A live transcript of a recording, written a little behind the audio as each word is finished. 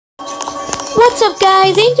What's up,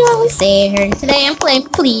 guys? Angel Alice here, and today I'm playing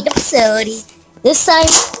Flee the Facility. This time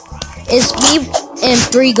is me and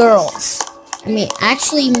 3 girls. I mean,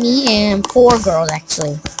 actually me and 4 girls,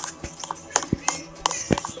 actually.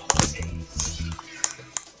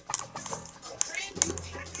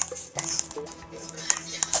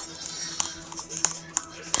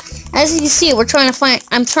 As you see, I'm trying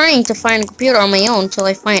to find a computer on my own until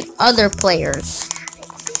I find other players.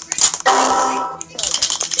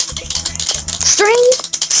 Strange,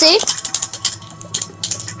 see?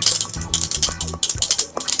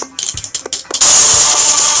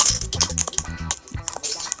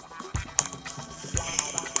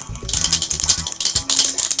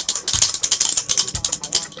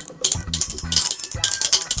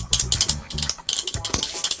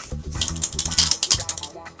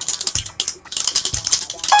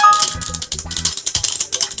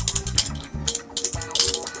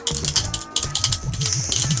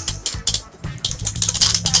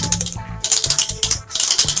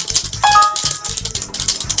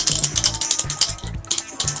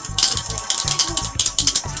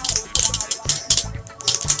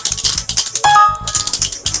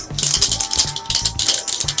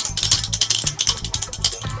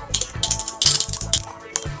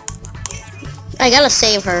 I gotta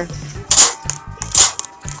save her.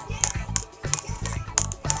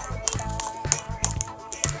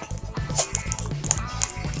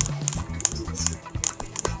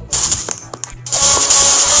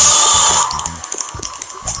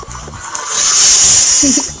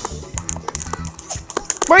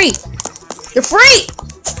 Free! You're free!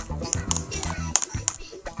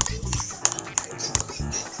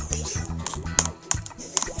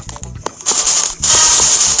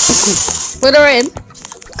 Put her in.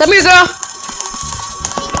 Come here, girl.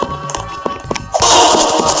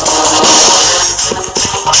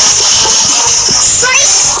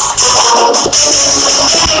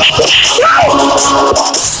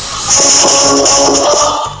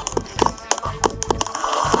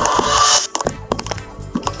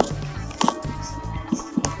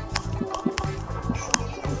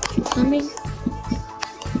 Coming.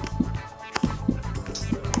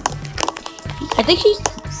 I think she's.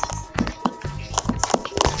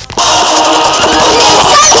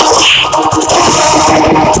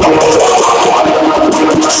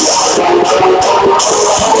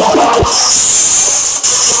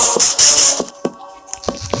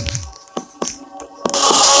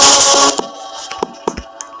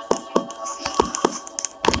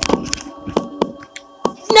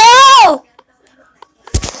 No!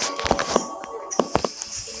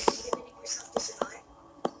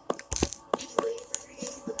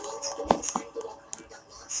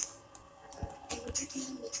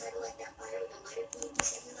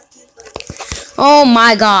 Oh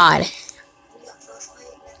my God.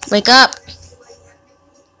 Wake up.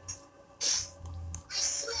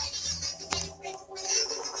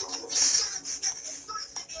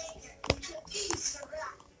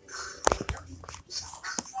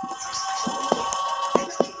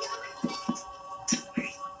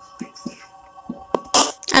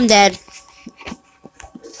 I'm dead.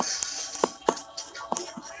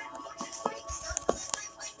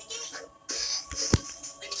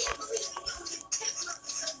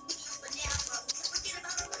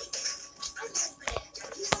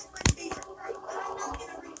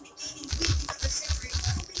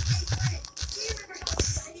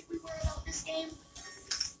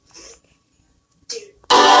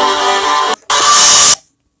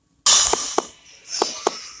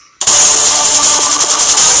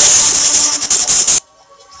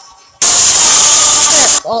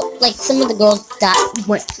 Well, like some of the girls that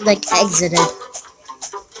went exited.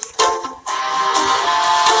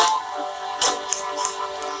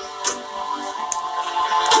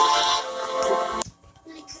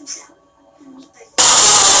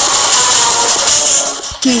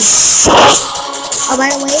 Oh, by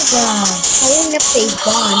the way, holding up a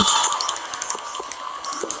gun.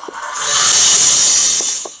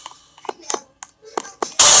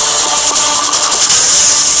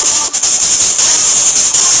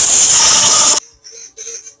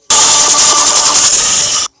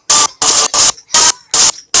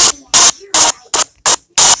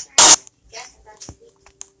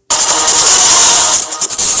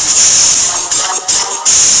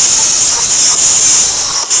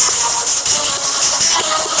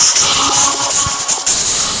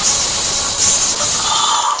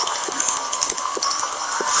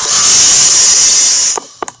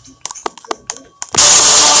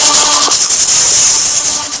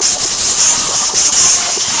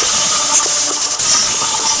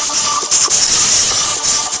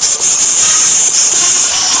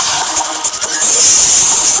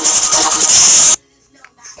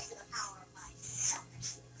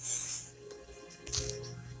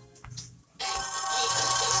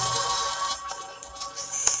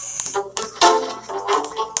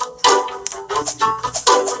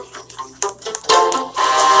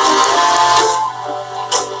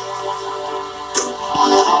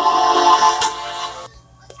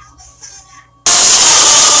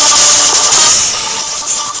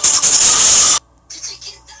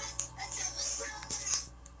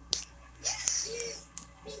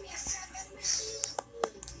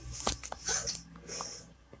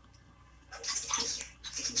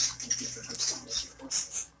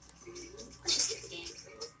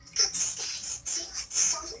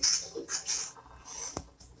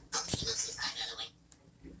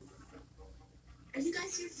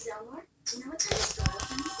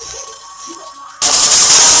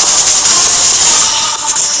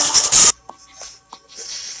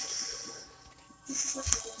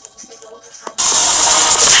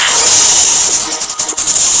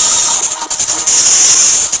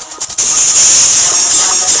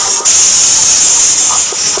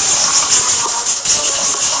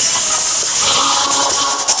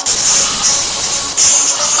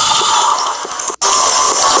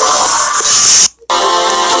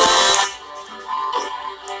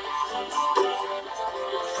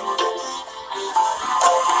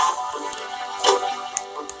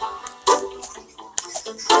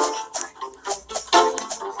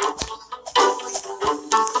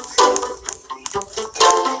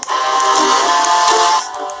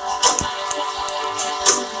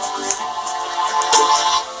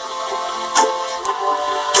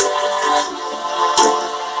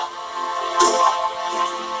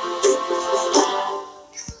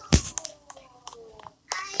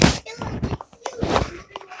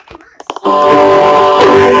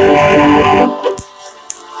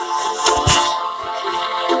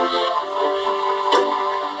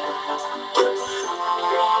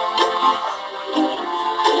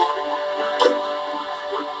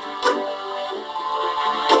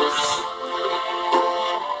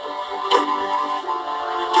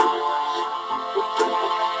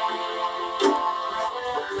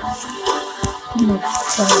 my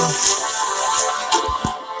god.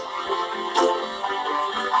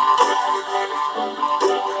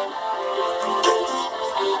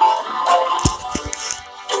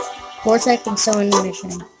 4 seconds so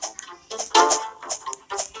mission.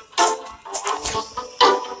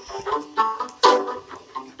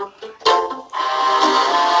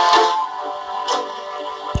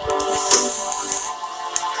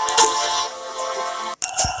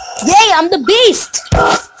 Yay, I'm the beast!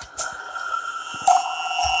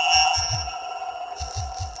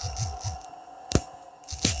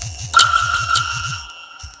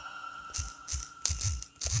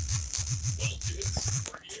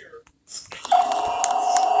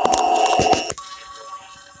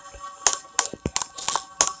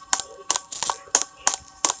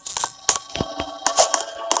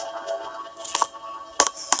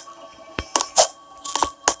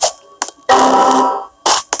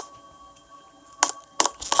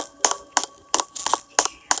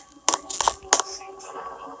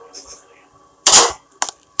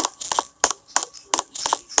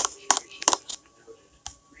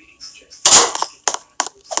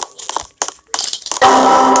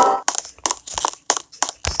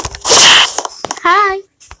 Hi.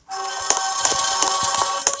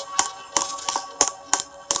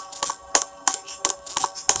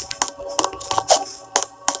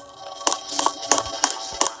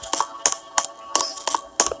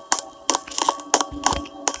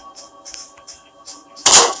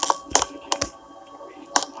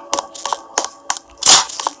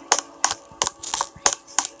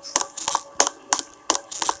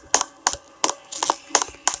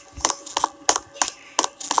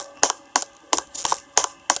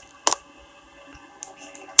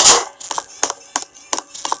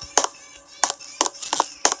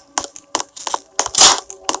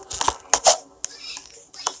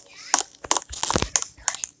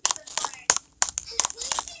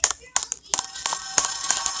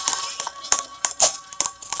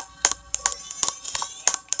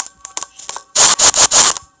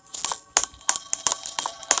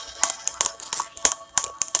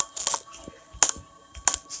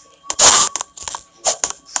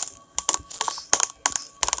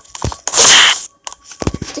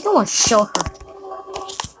 I think I want to show her.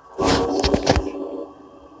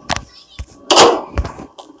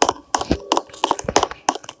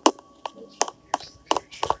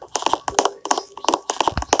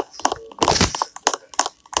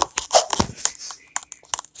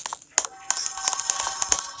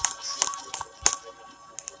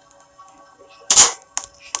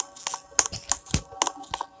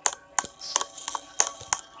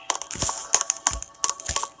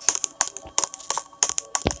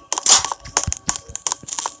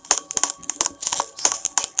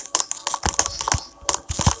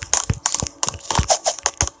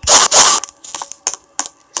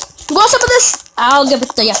 You want some of this? I'll give it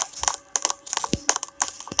to you.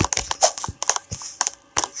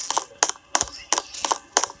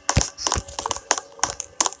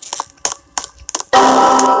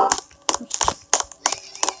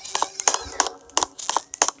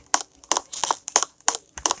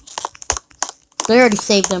 I already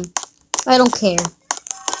saved him. I don't care.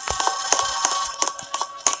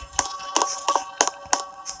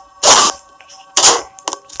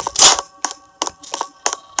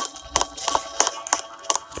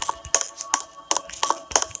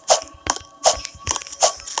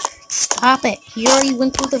 Stop it. He already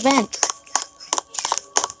went through the vent.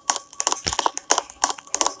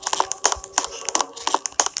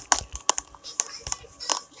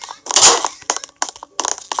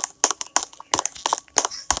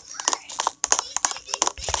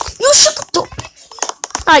 You shut the door.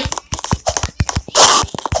 Hi.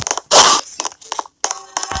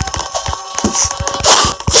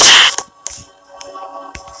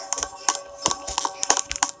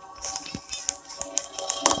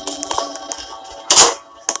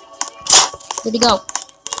 Where'd he go?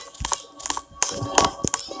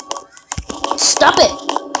 Stop it!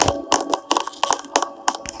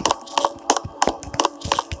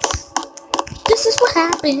 This is what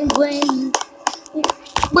happens when you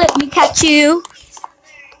let me catch you.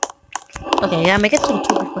 Okay, yeah, make it to the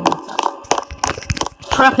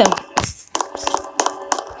 2 Trap him.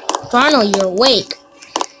 Finally, you're awake.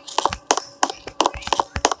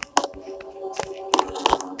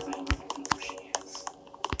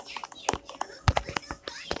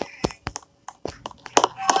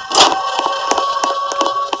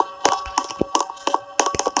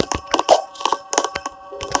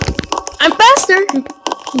 I'm faster!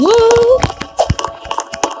 Woo!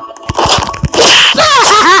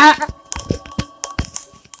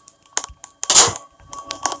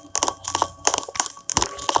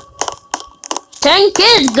 10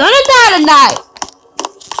 kids gonna die tonight.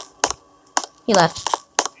 He left.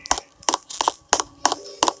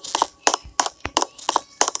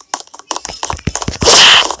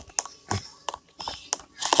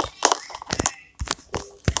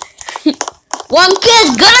 One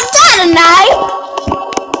kid's gonna die tonight.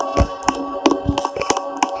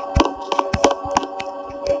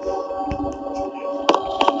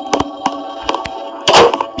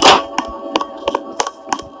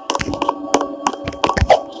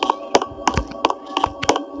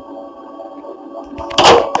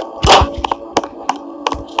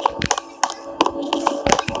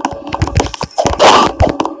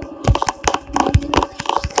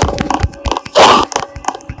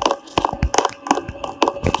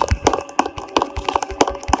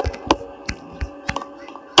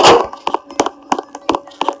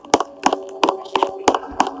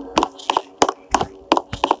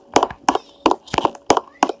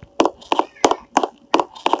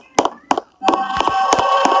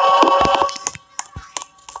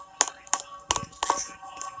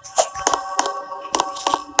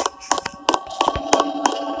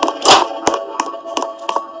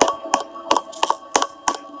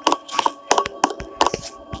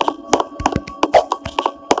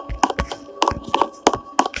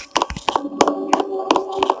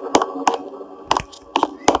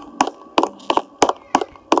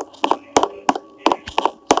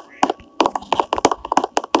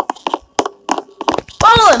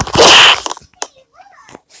 Follow him.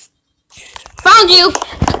 Found you.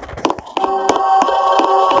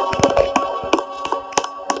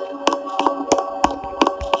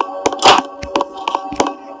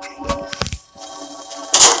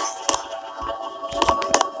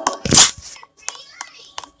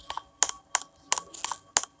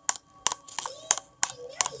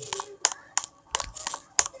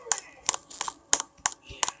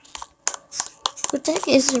 What the heck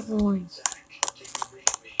is everyone?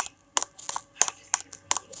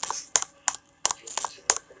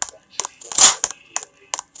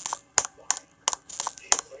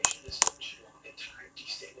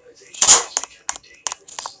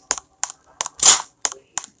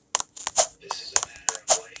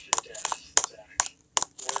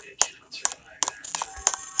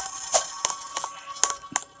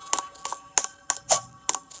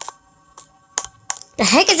 The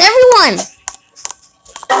heck is everyone?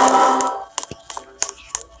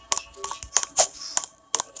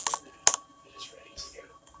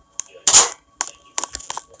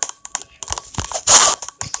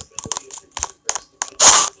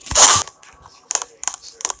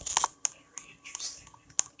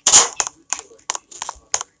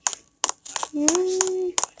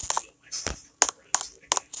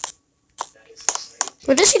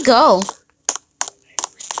 Where does he go?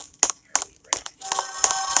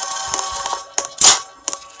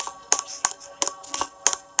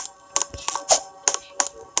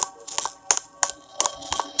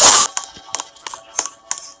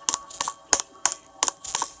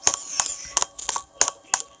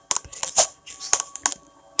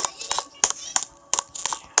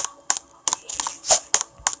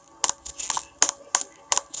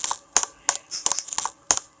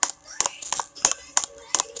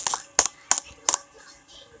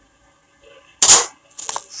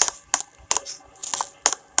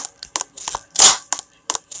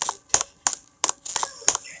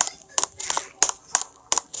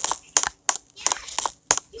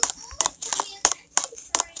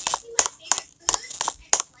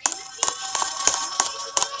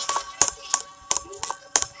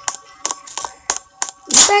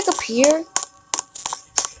 Back up here.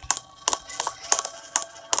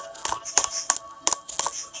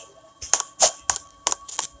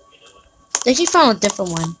 I think he found a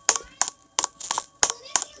different one.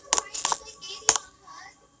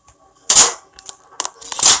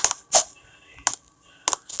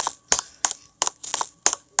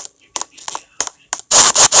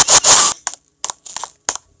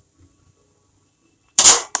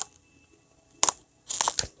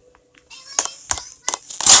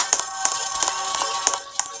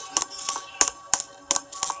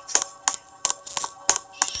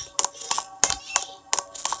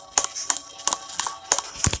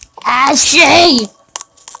 Ashley!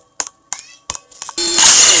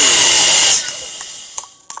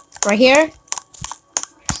 Right here?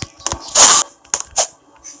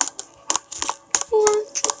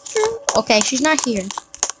 Okay, she's not here.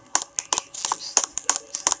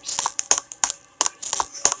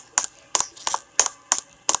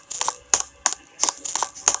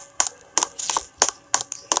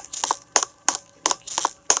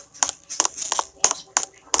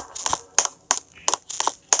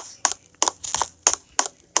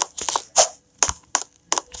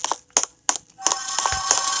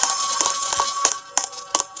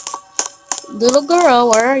 Little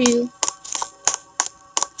girl, where are you?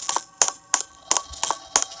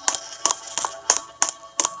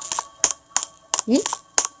 Hmm?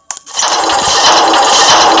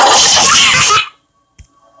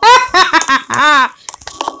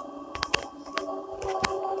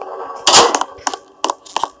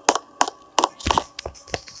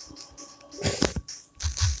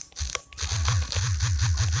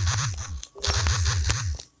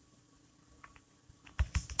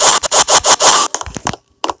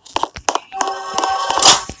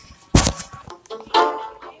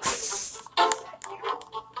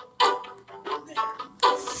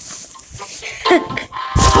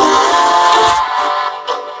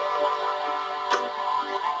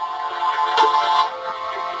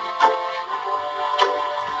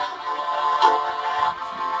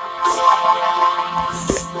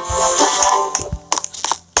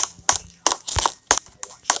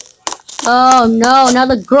 Oh no,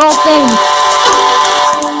 another girl thing.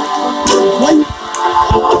 One.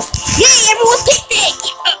 Yay, everyone's getting it!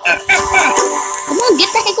 Come on, get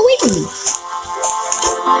the heck away from me.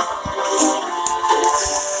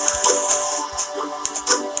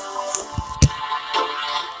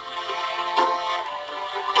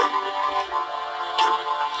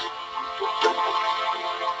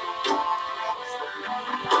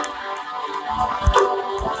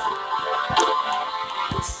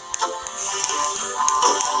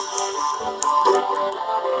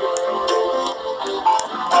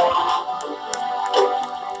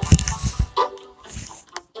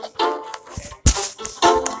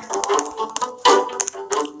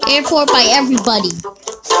 Airport by everybody.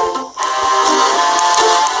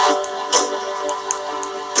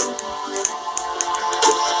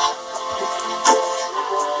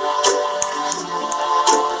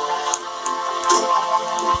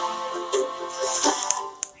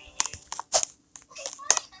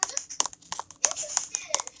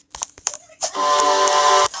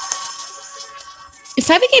 If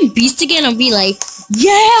I became Beast again, I'll be like,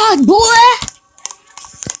 yeah, boy!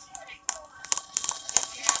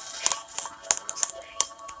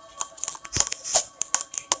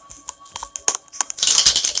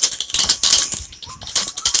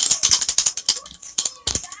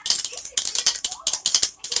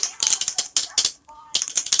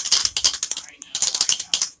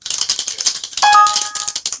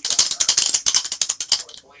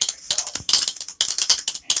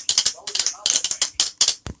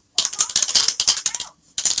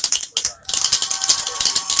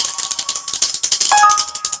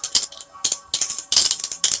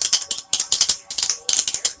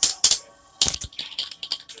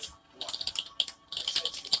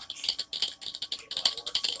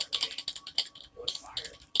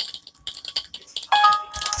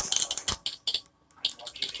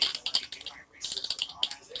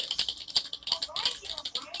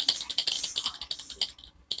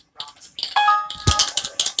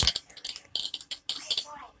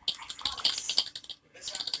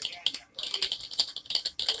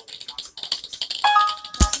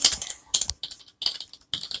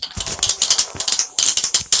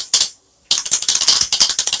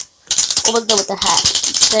 What was good with the hat?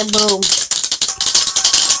 Then boom.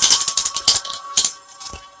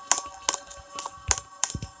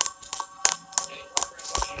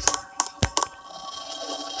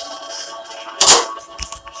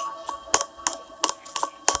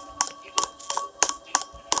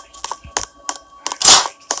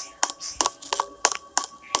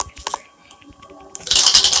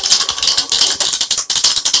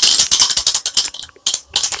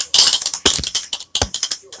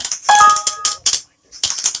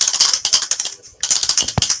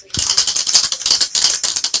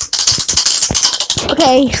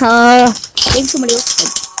 Okay, I think somebody else said.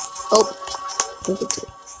 Oh, don't get to it.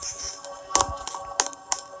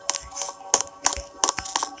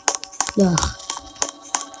 Ugh.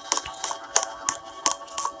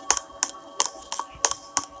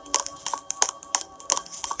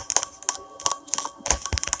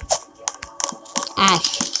 Ash.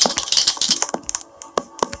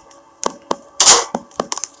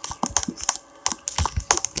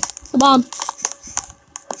 Come on.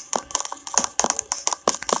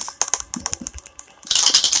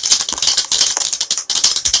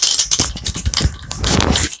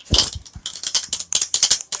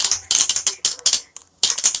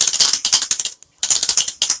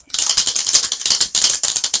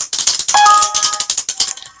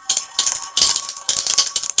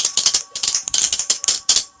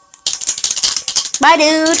 Bye,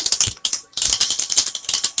 dude.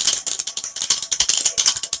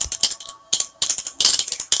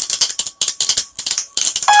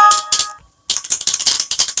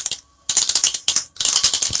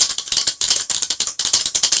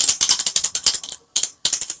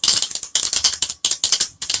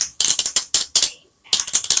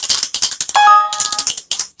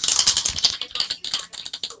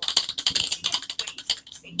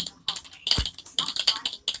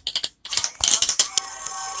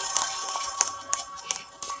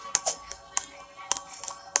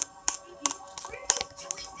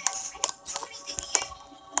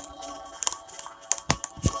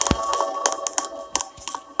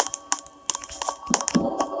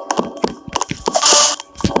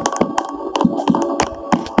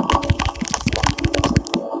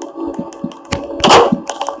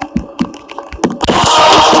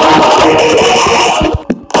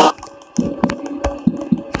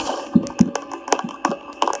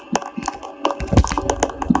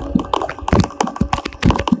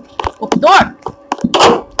 Open the door.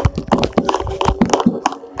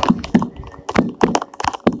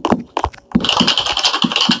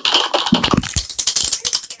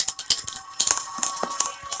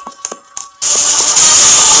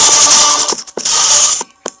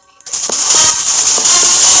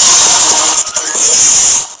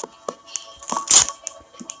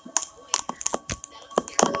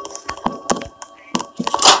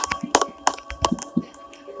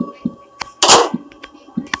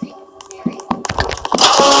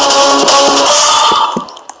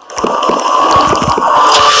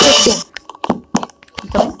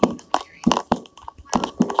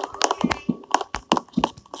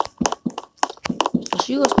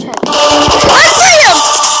 She was check.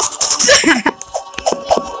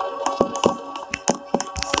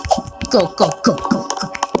 Go, go, go, go,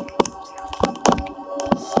 go.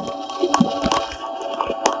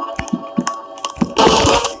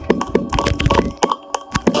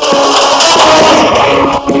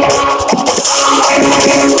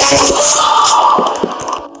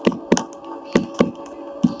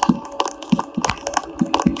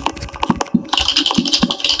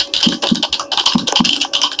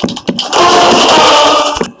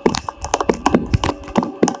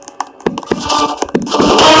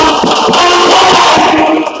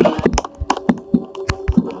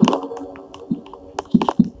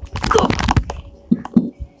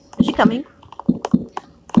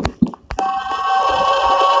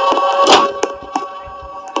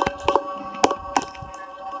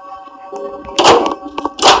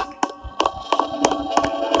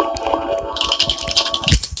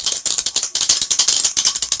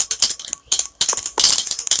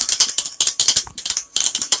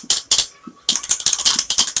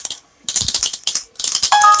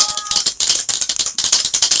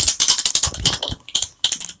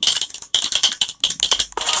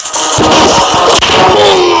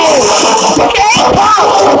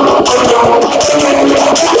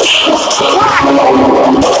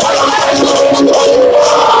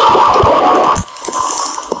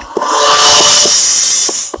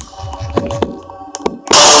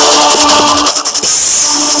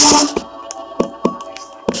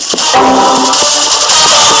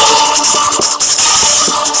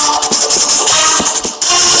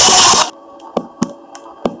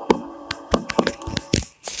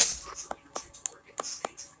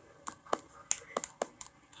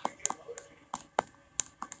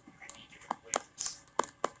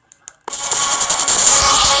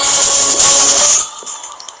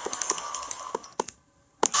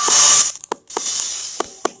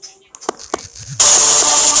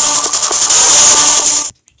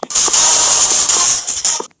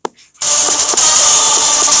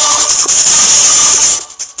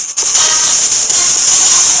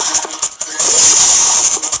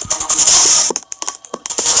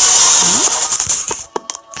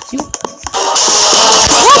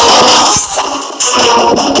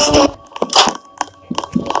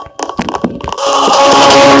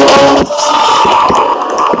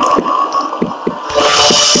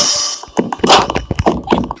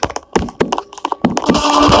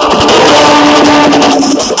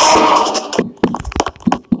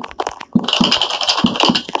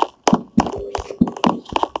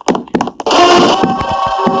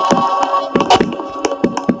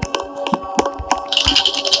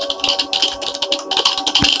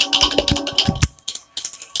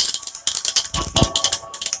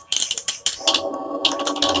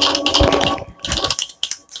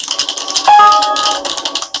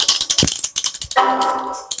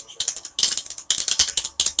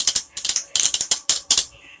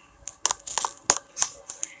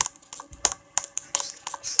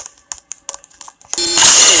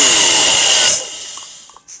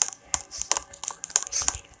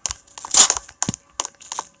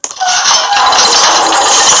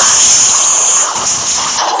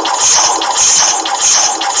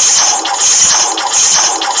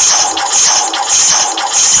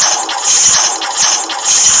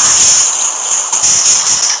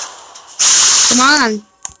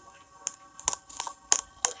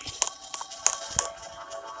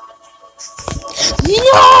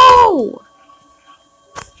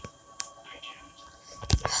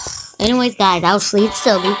 Anyways, guys, that was Flee the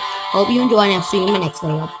Facility. Hope you enjoyed, and I'll see you in my next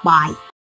video. Bye.